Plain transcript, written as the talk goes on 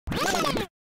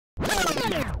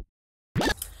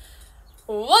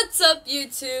What's up,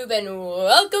 YouTube, and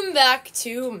welcome back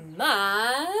to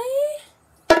my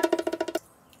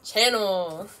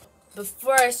channel.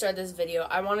 Before I start this video,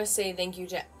 I want to say thank you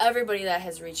to everybody that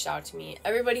has reached out to me,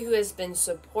 everybody who has been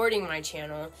supporting my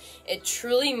channel. It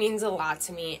truly means a lot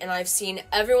to me, and I've seen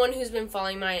everyone who's been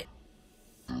following me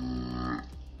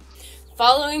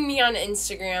on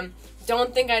Instagram.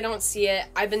 Don't think I don't see it.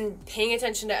 I've been paying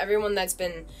attention to everyone that's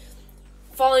been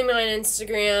following me on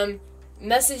Instagram,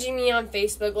 messaging me on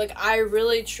Facebook. Like, I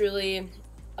really, truly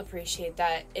appreciate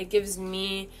that. It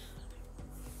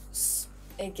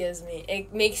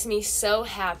makes me so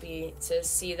happy to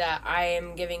see that I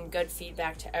am giving good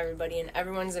feedback to everybody and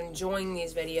everyone's enjoying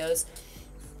these videos.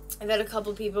 I've had a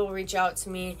couple people reach out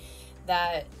to me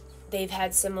that they've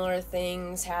had similar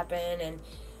things happen, and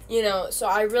so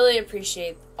I really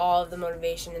appreciate all of the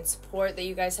motivation and support that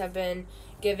you guys have been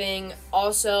giving.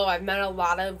 Also, I've met a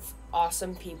lot of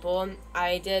awesome people.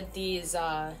 I did these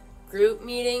group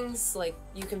meetings, like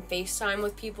you can FaceTime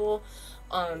with people.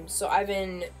 So I've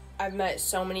met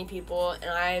so many people, and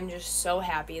I am just so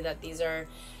happy that these are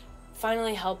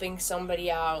finally helping somebody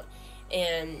out,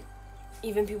 and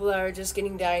even people that are just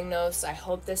getting diagnosed. I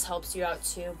hope this helps you out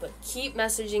too, but keep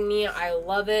messaging me. I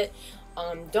love it.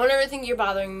 Don't ever think you're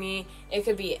bothering me. It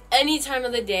could be any time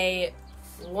of the day,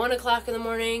 1 o'clock in the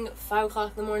morning, 5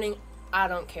 o'clock in the morning, I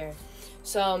don't care.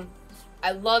 So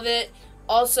I love it.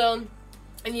 Also,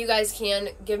 if you guys can,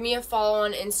 give me a follow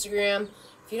on Instagram.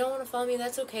 If you don't want to follow me,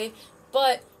 that's okay,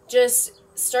 but just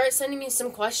start sending me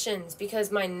some questions,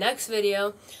 because my next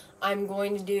video, I'm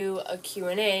going to do a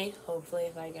Q&A, hopefully,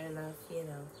 if I get enough,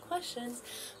 questions.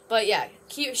 But yeah,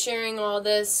 keep sharing all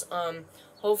this.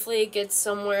 Hopefully it gets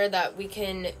somewhere that we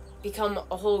can become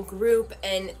a whole group,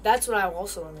 and that's what I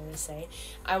also wanted to say.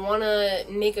 I want to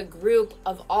make a group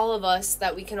of all of us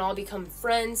that we can all become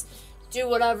friends, do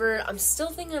whatever. I'm still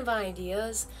thinking of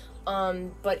ideas,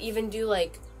 but even do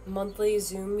like monthly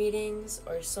Zoom meetings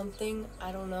or something.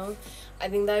 I don't know. I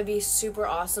think that'd be super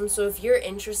awesome. So if you're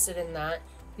interested in that,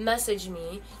 message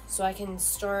me so I can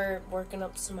start working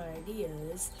up some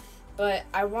ideas. But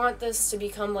I want this to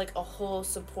become like a whole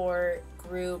support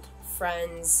group,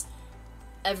 friends,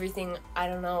 everything. I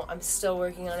don't know. I'm still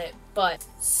working on it. But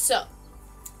so,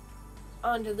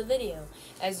 on to the video.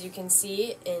 As you can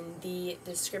see in the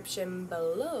description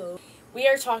below, we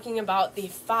are talking about the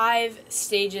 5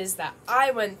 stages that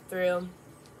I went through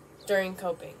during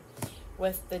coping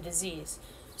with the disease.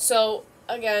 So,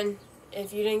 again,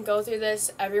 if you didn't go through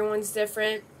this, everyone's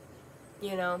different.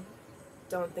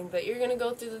 Don't think that you're going to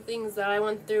go through the things that I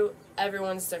went through.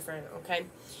 Everyone's different, okay?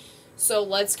 So,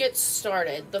 let's get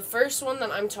started. The first one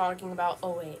that I'm talking about,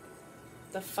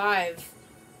 the 5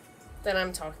 that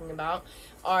I'm talking about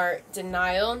are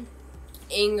denial,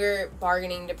 anger,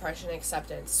 bargaining, depression,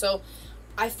 acceptance. So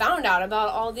I found out about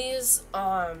all these,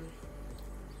 I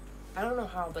don't know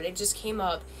how, but it just came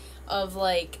up of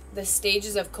like the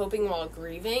stages of coping while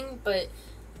grieving. But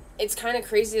it's kind of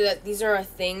crazy that these are a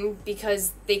thing,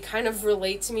 because they kind of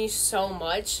relate to me so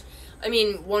much. I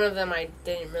mean, one of them I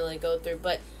didn't really go through,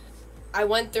 but I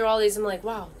went through all these. I'm like,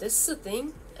 wow, this is a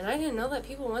thing, and I didn't know that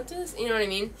people went through this. You know what I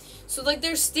mean? So, like,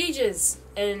 there's stages,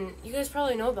 and you guys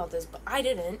probably know about this, but I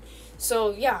didn't.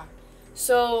 So, yeah.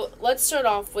 So, let's start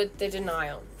off with the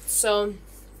denial. So,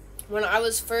 when I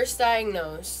was first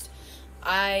diagnosed,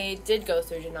 I did go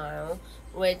through denial,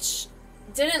 which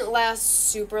didn't last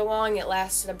super long. It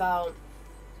lasted about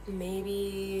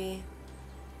maybe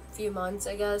a few months,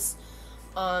 I guess.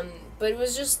 But it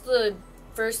was just the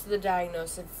first of the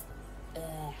diagnosis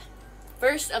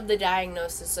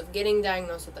of getting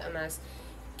diagnosed with MS,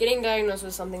 getting diagnosed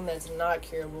with something that's not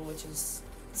curable, which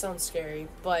sounds scary,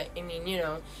 but I mean,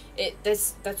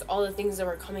 that's all the things that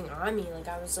were coming on me. Like,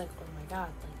 I was like, oh my god,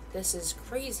 like, this is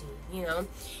crazy,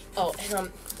 Oh, and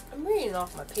I'm reading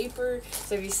off my paper,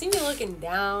 so if you see me looking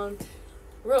down,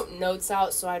 I wrote notes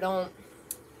out so I don't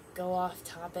go off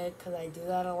topic, because I do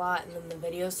that a lot, and then the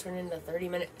videos turn into 30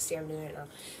 minutes. See, I'm doing it now.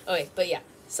 Okay, but yeah,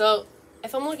 so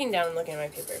if I'm looking down and looking at my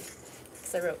paper,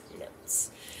 because I wrote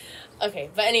notes. Okay,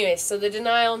 but anyways, so the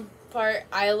denial part,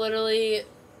 I literally,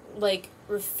 like,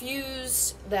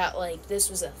 refused that, like, this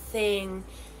was a thing.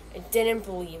 I didn't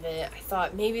believe it. I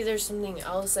thought maybe there's something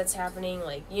else that's happening,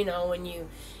 like, when you,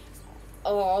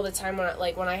 all the time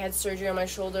when I had surgery on my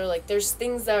shoulder, like, there's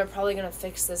things that are probably gonna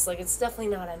fix this, like, it's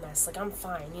definitely not MS, like, I'm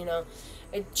fine,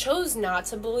 I chose not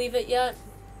to believe it yet.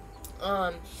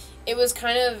 It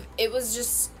was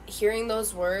just hearing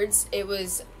those words, it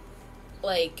was,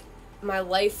 like, my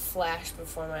life flashed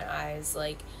before my eyes,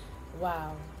 like,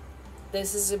 wow,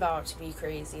 this is about to be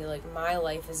crazy, like, my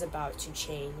life is about to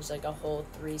change, like, a whole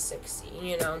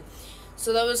 360,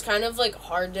 So that was kind of like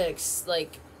hard to to,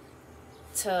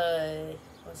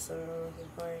 what's the word I'm looking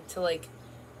for? To like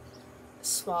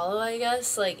swallow, I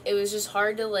guess. Like, it was just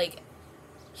hard to like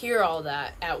hear all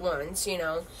that at once, you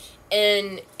know?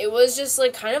 And it was just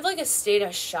like kind of like a state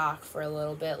of shock for a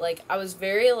little bit. Like, I was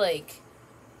very like,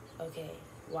 okay,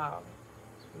 wow,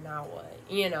 now what?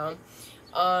 You know?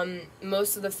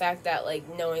 Most of the fact that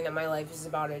like knowing that my life is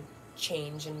about to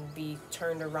change and be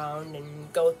turned around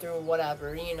and go through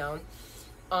whatever, you know?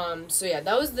 So yeah,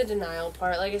 that was the denial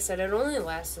part. Like I said, it only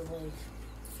lasted like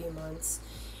a few months.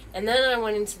 And then I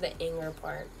went into the anger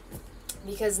part.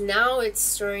 Because now it's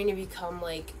starting to become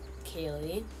like,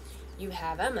 Kaylee, you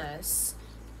have MS.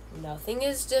 Nothing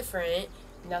is different.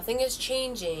 Nothing is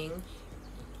changing.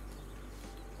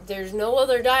 There's no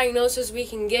other diagnosis we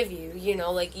can give you. You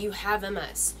know, like, you have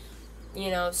MS.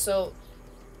 You know, so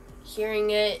hearing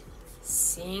it,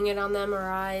 seeing it on the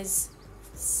MRIs,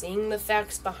 seeing the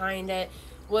facts behind it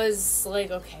was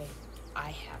like, okay,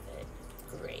 I have it.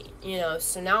 Great. You know,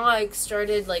 so now I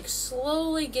started like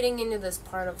slowly getting into this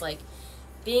part of like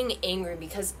being angry,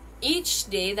 because each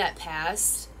day that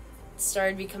passed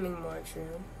started becoming more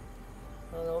true.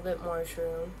 A little bit more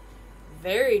true.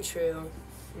 Very true.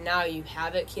 Now you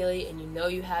have it, Kaylee, and you know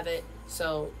you have it.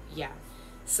 So, yeah.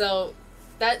 So,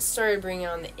 that started bringing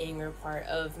on the anger part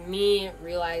of me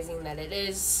realizing that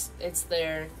it's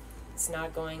there. It's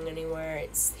not going anywhere.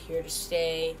 It's here to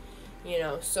stay. You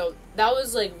know, so that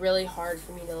was, like, really hard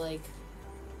for me to, like,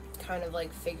 kind of,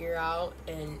 like, figure out.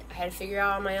 And I had to figure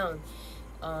out on my own.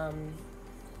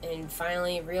 And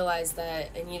finally realized that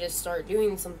I need to start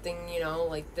doing something, you know,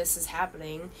 like, this is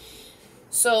happening.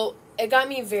 So it got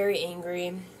me very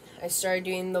angry. I started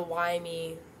doing the why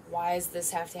me. Why does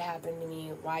this have to happen to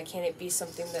me? Why can't it be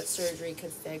something that surgery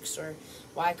could fix? Or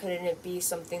why couldn't it be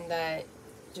something that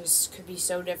just could be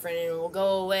so different and will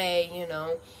go away, you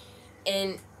know?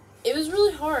 And it was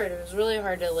really hard. It was really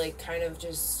hard to, like, kind of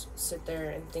just sit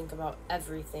there and think about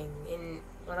everything. And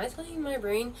when I tell you, my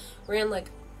brain ran,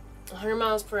 like, 100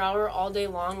 miles per hour all day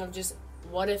long of just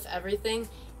what if everything.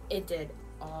 It did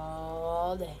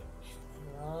all day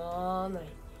and all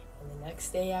night, and the next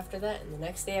day after that, and the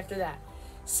next day after that.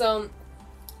 So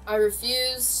I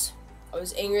refused. I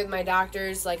was angry with my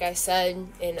doctors, like I said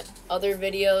in other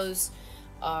videos.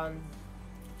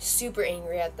 Super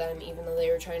angry at them, even though they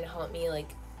were trying to help me.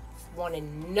 Like, wanted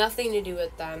nothing to do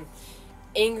with them.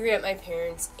 Angry at my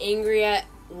parents, angry at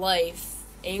life,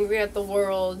 angry at the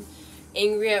world,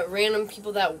 angry at random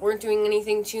people that weren't doing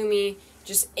anything to me,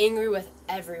 just angry with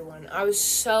everyone. I was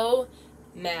so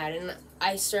mad, and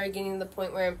I started getting to the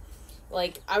point where,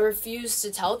 like, I refused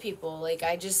to tell people. Like,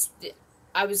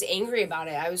 I was angry about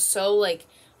it. I was so, like,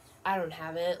 I don't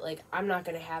have it. Like, I'm not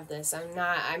gonna have this. I'm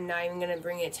not even gonna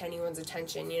bring it to anyone's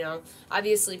attention, you know?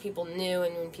 Obviously, people knew,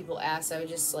 and when people asked, I would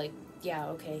just, like, yeah,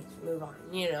 okay, move on,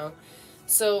 you know?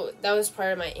 So, that was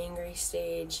part of my angry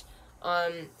stage.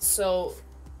 So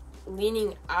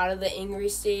leaning out of the angry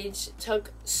stage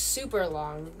took super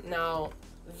long. Now,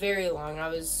 very long.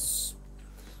 I'm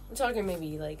talking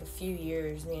maybe like a few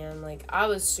years, man. Like, I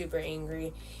was super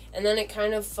angry. And then it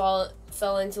kind of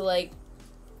fell into like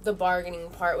the bargaining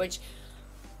part, which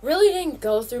really didn't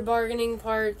go through bargaining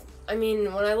part. I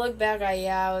mean, when I look back,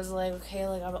 I was like, okay,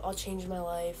 like, I'll change my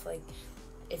life. Like,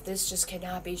 if this just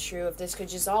cannot be true, if this could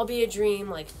just all be a dream,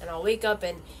 like, and I'll wake up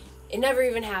and it never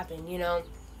even happened, you know?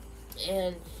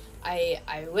 And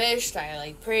I wished, I,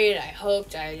 like, prayed, I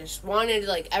hoped, I just wanted,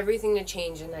 like, everything to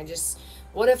change, and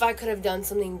what if I could have done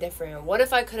something different? What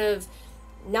if I could have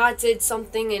not did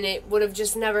something and it would have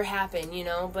just never happened, you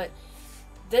know? But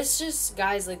this just,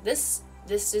 guys, like, this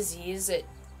disease,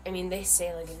 they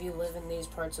say, like, if you live in these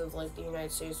parts of, like, the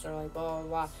United States or, like, blah, blah,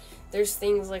 blah, there's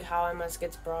things like how MS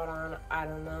gets brought on, I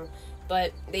don't know.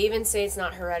 But they even say it's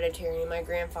not hereditary. My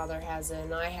grandfather has it,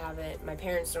 and I have it. My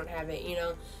parents don't have it, you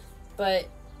know? But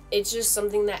it's just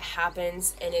something that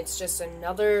happens, and it's just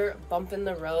another bump in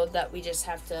the road that we just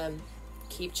have to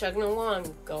keep chugging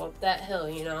along, go up that hill,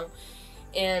 you know?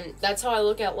 And that's how I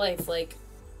look at life. Like,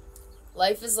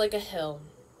 life is like a hill,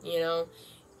 you know?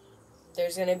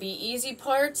 There's going to be easy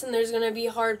parts, and there's going to be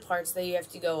hard parts that you have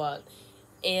to go up.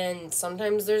 And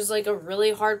sometimes there's, like, a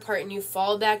really hard part, and you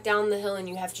fall back down the hill, and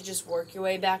you have to just work your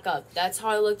way back up. That's how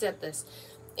I looked at this.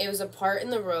 It was a part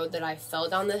in the road that I fell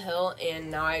down the hill,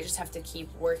 and now I just have to keep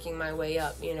working my way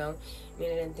up, you know? I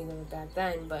mean, I didn't think of it back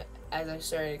then, but as I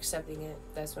started accepting it,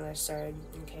 that's when I started,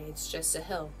 okay, it's just a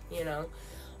hill, you know?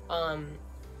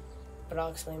 But I'll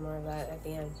explain more of that at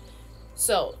the end.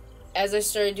 So, as I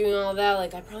started doing all that,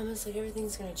 like, I promised, like,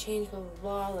 everything's gonna change, blah, blah,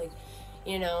 blah, like,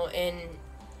 you know, and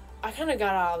I kind of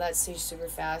got out of that stage super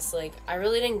fast. Like, I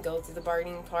really didn't go through the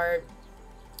bargaining part.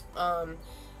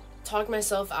 talk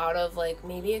myself out of, like,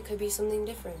 maybe it could be something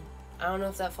different. I don't know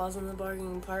if that falls in the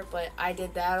bargaining part, but I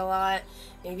did that a lot.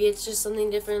 Maybe it's just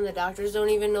something different. The doctors don't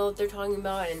even know what they're talking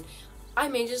about, and I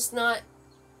may just not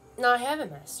have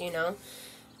MS, you know?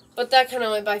 But that kind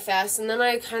of went by fast, and then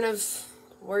I kind of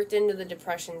worked into the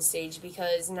depression stage,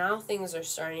 because now things are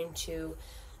starting to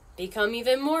become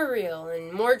even more real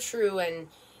and more true, and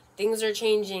things are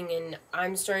changing, and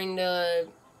I'm starting to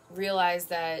realize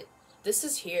that this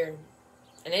is here,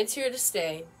 and it's here to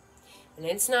stay, and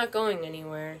it's not going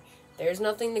anywhere. There's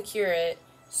nothing to cure it.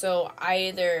 So I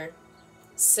either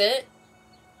sit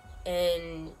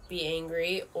and be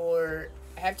angry, or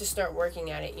I have to start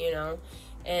working at it, you know?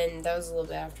 And that was a little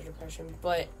bit after depression.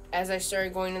 But as I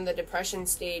started going in the depression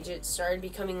stage, it started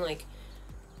becoming, like,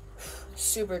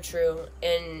 super true.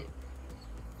 And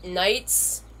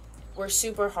nights were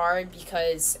super hard,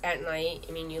 because at night,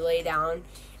 I mean, you lay down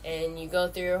and you go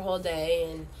through your whole day,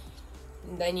 and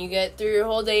then you get through your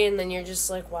whole day, and then you're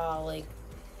just like, wow, like,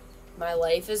 my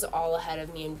life is all ahead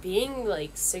of me. And being,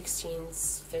 like, 16,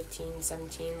 15,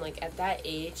 17, like, at that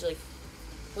age, like,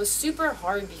 was super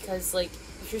hard, because, like,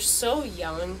 you're so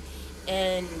young,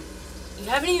 and you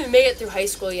haven't even made it through high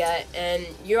school yet, and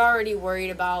you're already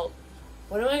worried about,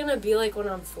 what am I going to be like when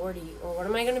I'm 40, or what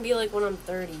am I going to be like when I'm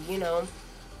 30, you know?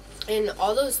 And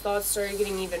all those thoughts started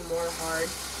getting even more hard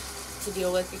to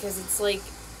deal with, because it's like,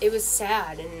 it was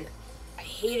sad, and I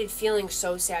hated feeling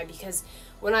so sad, because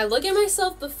when I look at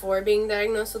myself before being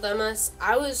diagnosed with MS,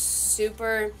 I was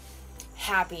super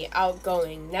happy,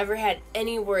 outgoing, never had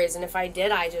any worries, and if I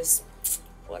did, I just,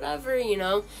 whatever, you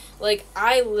know? Like,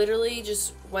 I literally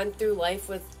just went through life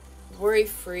with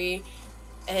worry-free,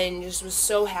 and just was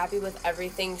so happy with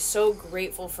everything, so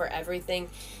grateful for everything.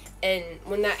 And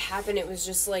when that happened, it was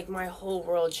just like my whole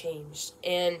world changed.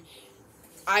 And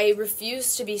I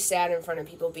refused to be sad in front of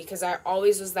people, because I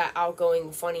always was that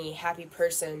outgoing, funny, happy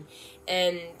person.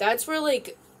 And that's where,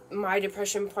 like, my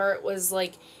depression part was,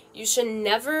 like, you should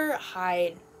never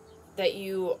hide that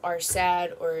you are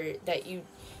sad, or that you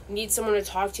need someone to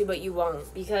talk to, but you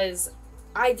won't. Because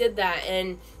I did that,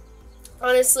 and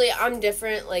honestly, I'm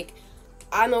different. Like,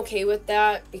 I'm okay with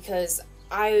that, because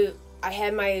I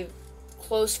had my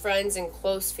close friends and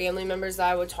close family members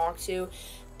that I would talk to,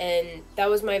 and that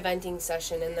was my venting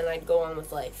session, and then I'd go on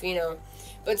with life, you know?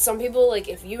 But some people, like,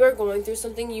 if you are going through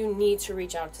something, you need to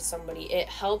reach out to somebody. It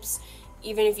helps,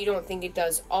 even if you don't think it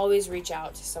does. Always reach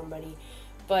out to somebody.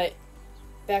 But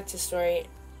back to story.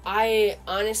 I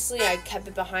kept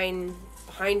it behind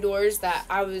doors.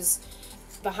 I was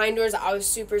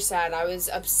super sad. I was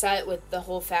upset with the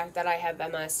whole fact that I have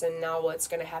MS, and now what's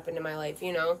going to happen to my life,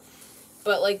 you know?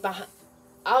 But, like,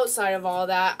 outside of all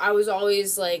that, I was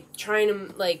always, like, trying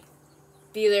to, like,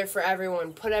 be there for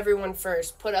everyone, put everyone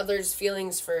first, put others'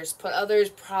 feelings first, put others'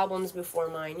 problems before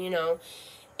mine, you know?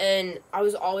 And I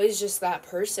was always just that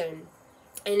person.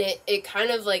 And it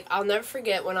kind of, like, I'll never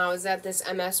forget when I was at this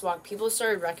MS walk, people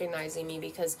started recognizing me,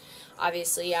 because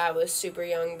obviously, yeah, I was super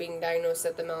young, being diagnosed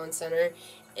at the Mellon Center,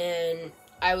 and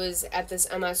I was at this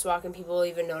MS walk, and people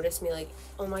even noticed me, like,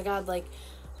 oh my God, like,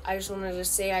 I just wanted to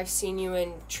say I've seen you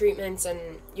in treatments, and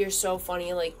you're so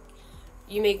funny, like,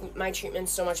 you make my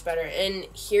treatments so much better. And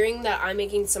hearing that I'm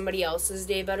making somebody else's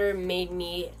day better made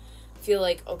me feel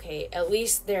like, okay, at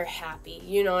least they're happy,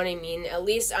 you know what I mean? At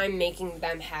least I'm making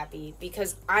them happy,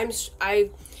 because I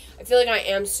feel like I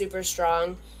am super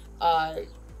strong,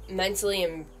 mentally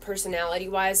and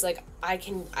personality-wise. Like,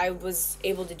 I was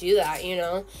able to do that, you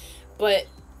know? But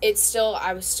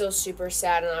I was still super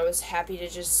sad, and I was happy to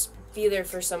just be there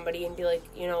for somebody and be like,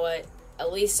 you know what,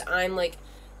 at least I'm, like,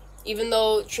 even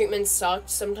though treatment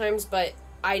sucked sometimes, but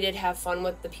I did have fun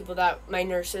with the people my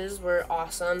nurses were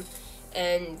awesome,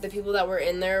 and the people that were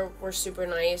in there were super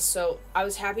nice, so I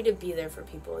was happy to be there for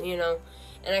people, you know?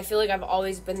 And I feel like I've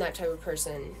always been that type of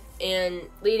person. And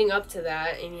leading up to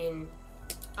that, I mean,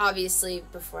 obviously,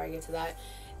 before I get to that,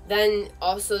 then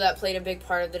also that played a big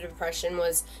part of the depression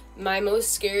was, my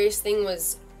most scariest thing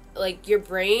was, like, your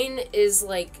brain is,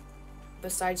 like,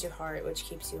 besides your heart, which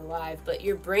keeps you alive, but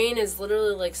your brain is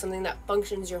literally, like, something that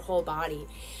functions your whole body.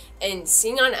 And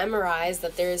seeing on MRIs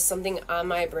that there is something on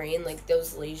my brain, like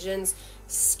those lesions,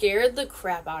 scared the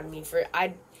crap out of me.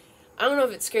 I don't know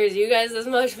if it scares you guys as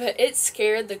much, but it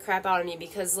scared the crap out of me,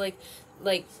 because like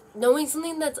knowing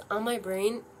something that's on my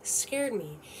brain scared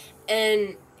me.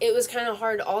 And it was kind of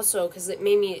hard also, because it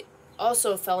made me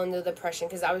also fell into depression,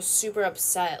 because I was super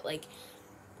upset, like,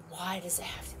 why does it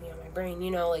have to be on my brain,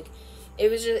 you know? Like,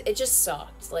 it just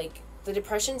sucked. Like, the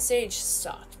depression stage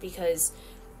sucked, because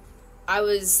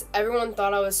everyone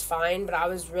thought I was fine, but I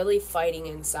was really fighting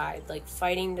inside, like,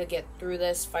 fighting to get through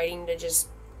this, fighting to just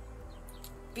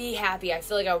be happy. I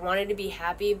feel like I wanted to be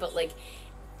happy, but like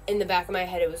in the back of my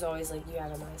head, it was always like, you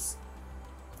have MS.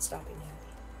 Stop being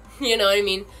happy. You know what I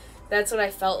mean? That's what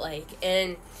I felt like.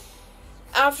 And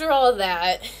after all of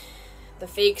that, the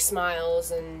fake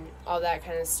smiles and all that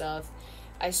kind of stuff,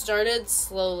 I started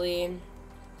slowly,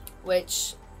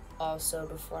 which also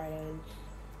before I end,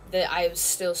 that I was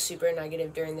still super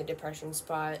negative during the depression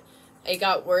spot. It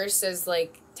got worse as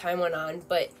like time went on,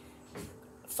 but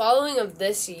following of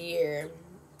this year,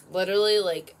 literally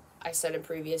like I said in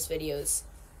previous videos,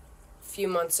 a few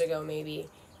months ago maybe,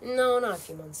 no, not a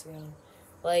few months ago,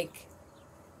 like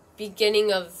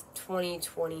beginning of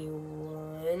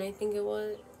 2021, I think it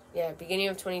was, yeah, beginning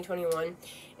of 2021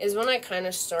 is when I kind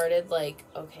of started like,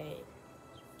 okay,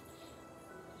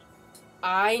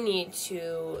 I need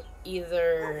to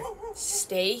either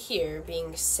stay here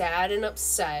being sad and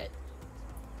upset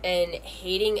and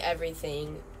hating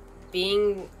everything,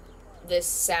 being this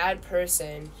sad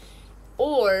person,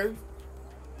 or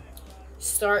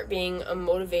start being a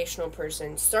motivational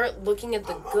person. Start looking at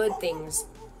the good things.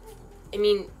 I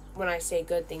mean, when I say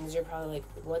good things, you're probably like,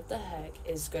 what the heck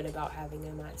is good about having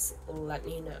MS? Let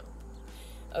me know.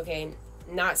 Okay,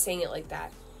 not saying it like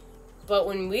that. But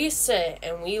when we sit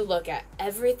and we look at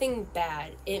everything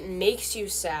bad, it makes you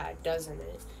sad, doesn't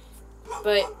it?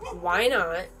 But why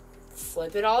not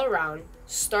flip it all around,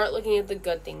 start looking at the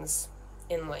good things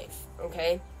in life,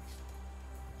 okay?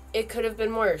 It could have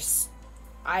been worse.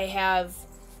 I have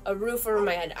a roof over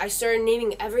my head. I started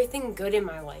naming everything good in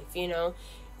my life, you know?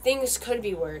 Things could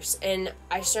be worse, and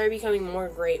I started becoming more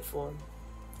grateful,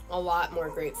 a lot more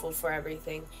grateful for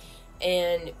everything,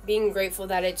 and being grateful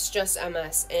that it's just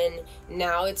MS, and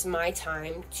now it's my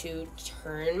time to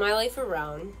turn my life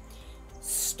around,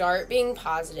 start being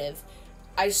positive.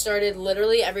 I started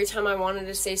literally every time I wanted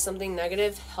to say something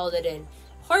negative, held it in.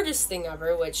 Hardest thing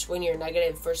ever, which when you're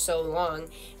negative for so long,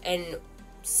 and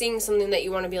seeing something that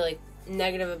you want to be like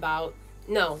negative about,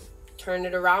 no, turn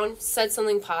it around, said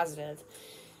something positive.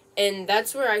 And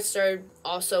that's where I started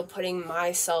also putting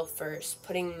myself first,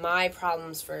 putting my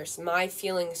problems first, my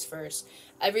feelings first.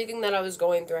 Everything that I was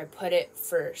going through, I put it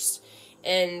first.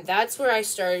 And that's where I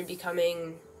started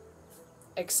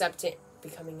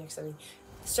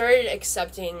started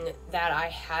accepting that I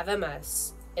have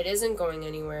MS. It isn't going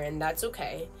anywhere, and that's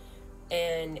okay.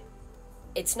 And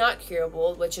it's not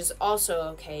curable, which is also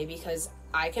okay because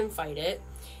I can fight it.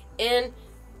 And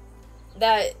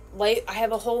that life, I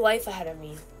have a whole life ahead of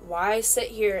me. Why sit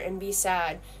here and be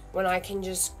sad when I can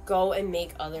just go and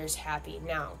make others happy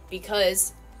now?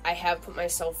 Because I have put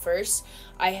myself first.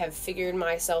 I have figured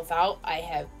myself out. I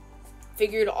have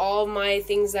figured all my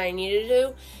things that I needed to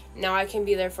do. Now I can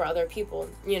be there for other people,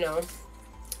 you know.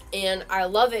 And I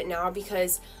love it now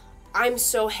because I'm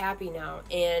so happy now.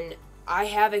 And I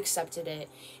have accepted it.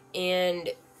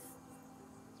 And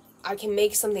I can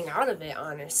make something out of it,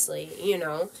 honestly, you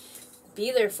know. Be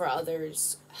there for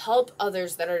others, help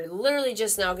others that are literally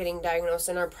just now getting diagnosed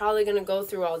and are probably going to go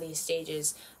through all these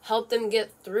stages, help them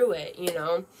get through it, you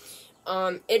know.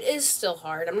 It is still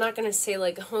hard. I'm not going to say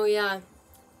like, oh yeah,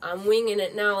 I'm winging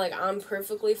it now, like I'm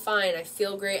perfectly fine, I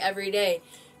feel great every day.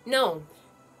 No,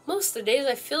 most of the days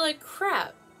I feel like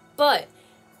crap, but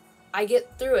I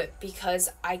get through it because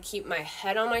I keep my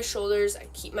head on my shoulders, I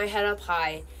keep my head up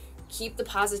high, keep the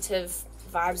positive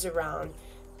vibes around.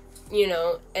 You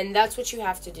know, and that's what you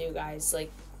have to do, guys.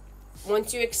 Like,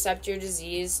 once you accept your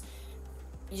disease,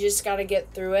 you just got to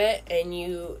get through it, and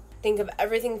you think of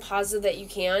everything positive that you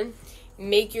can.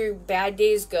 Make your bad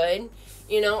days good.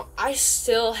 You know, I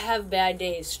still have bad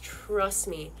days. Trust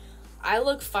me. I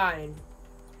look fine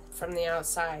from the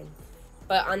outside.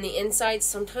 But on the inside,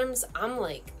 sometimes I'm,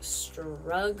 like,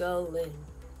 struggling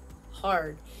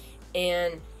hard.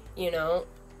 And, you know,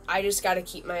 I just got to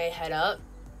keep my head up.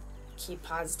 Keep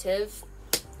positive,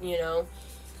 you know,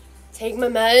 take my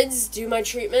meds, do my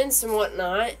treatments and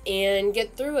whatnot, and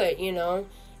get through it, you know,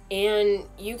 and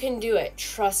you can do it.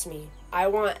 Trust me. I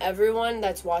want everyone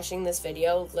that's watching this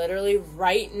video literally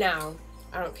right now,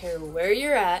 I don't care where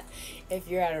you're at, if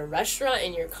you're at a restaurant,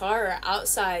 in your car, or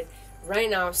outside, right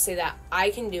now, say that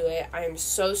I can do it. I am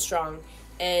so strong,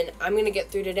 and I'm going to get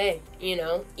through today, you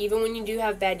know, even when you do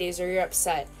have bad days or you're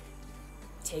upset,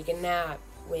 take a nap.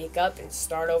 Wake up and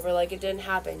start over like it didn't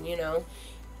happen, you know.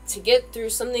 To get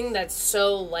through something that's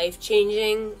so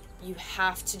life-changing, you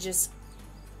have to just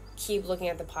keep looking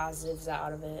at the positives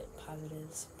out of it.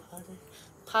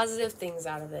 Positive things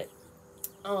out of it.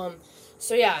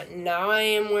 So yeah, now I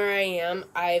am where I am.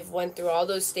 I've went through all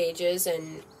those stages,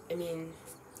 and I mean,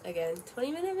 again,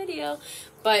 20-minute video,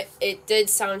 but it did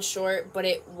sound short, but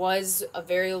it was a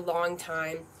very long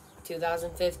time.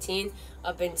 2015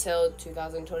 up until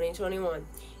 2020-21.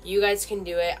 You guys can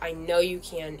do it. I know you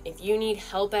can. If you need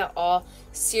help at all,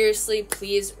 seriously,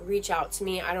 please reach out to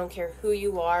me. I don't care who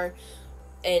you are.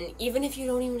 And even if you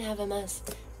don't even have MS,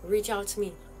 reach out to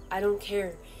me. I don't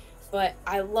care. But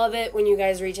I love it when you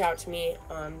guys reach out to me.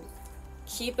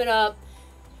 Keep it up.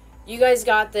 You guys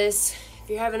got this. If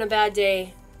you're having a bad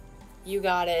day, you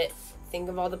got it. Think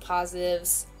of all the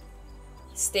positives.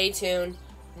 Stay tuned.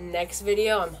 Next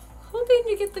video, I'm hoping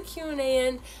to get the Q&A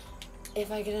in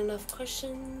if I get enough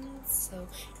questions. So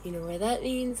you know where that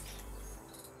means.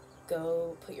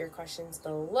 Go put your questions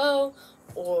below,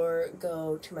 or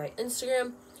go to my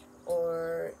Instagram,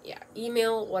 or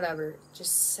email, whatever.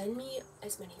 Just send me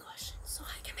as many questions so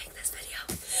I can make this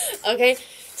video. Okay,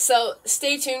 so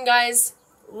stay tuned, guys.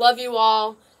 Love you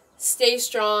all. Stay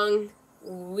strong.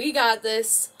 We got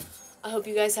this. I hope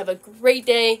you guys have a great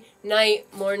day, night,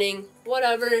 morning,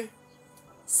 whatever.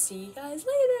 See you guys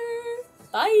later.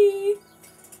 Bye.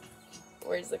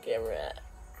 Where's the camera at?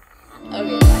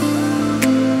 Okay.